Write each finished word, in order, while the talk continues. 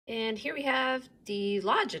And here we have the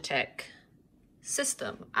Logitech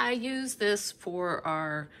system. I use this for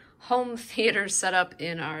our home theater setup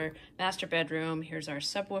in our master bedroom. Here's our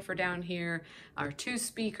subwoofer down here, our 2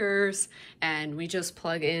 speakers, and we just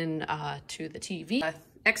plug in to the TV.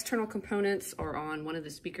 External components are on one of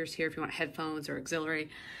the speakers here if you want headphones or auxiliary.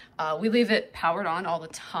 We leave it powered on all the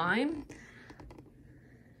time.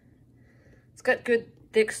 It's got good,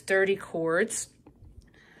 thick, sturdy cords.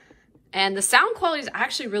 And the sound quality is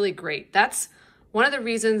actually really great. That's one of the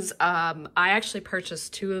reasons I actually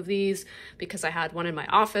purchased 2 of these, because I had one in my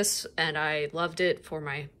office and I loved it for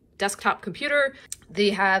my desktop computer. They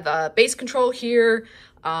have bass control here,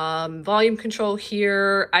 volume control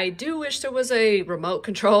here. I do wish there was a remote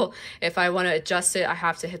control. If I want to adjust it, I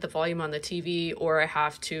have to hit the volume on the TV, or I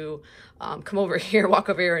have to come over here, walk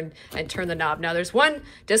over here and turn the knob. Now there's one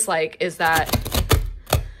dislike, is that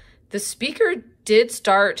the speaker did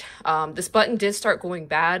start, this button did start going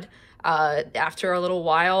bad after a little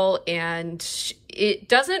while, and it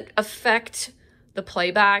doesn't affect the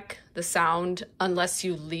playback, the sound, unless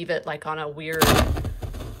you leave it like on a weird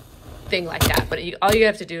thing like that. But all you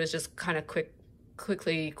have to do is just kind of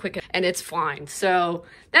quickly and it's fine. So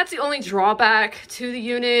that's the only drawback to the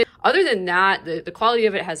unit. Other than that, the quality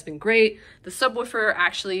of it has been great. The subwoofer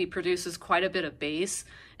actually produces quite a bit of bass,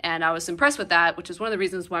 and I was impressed with that, which is one of the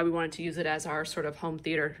reasons why we wanted to use it as our sort of home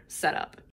theater setup.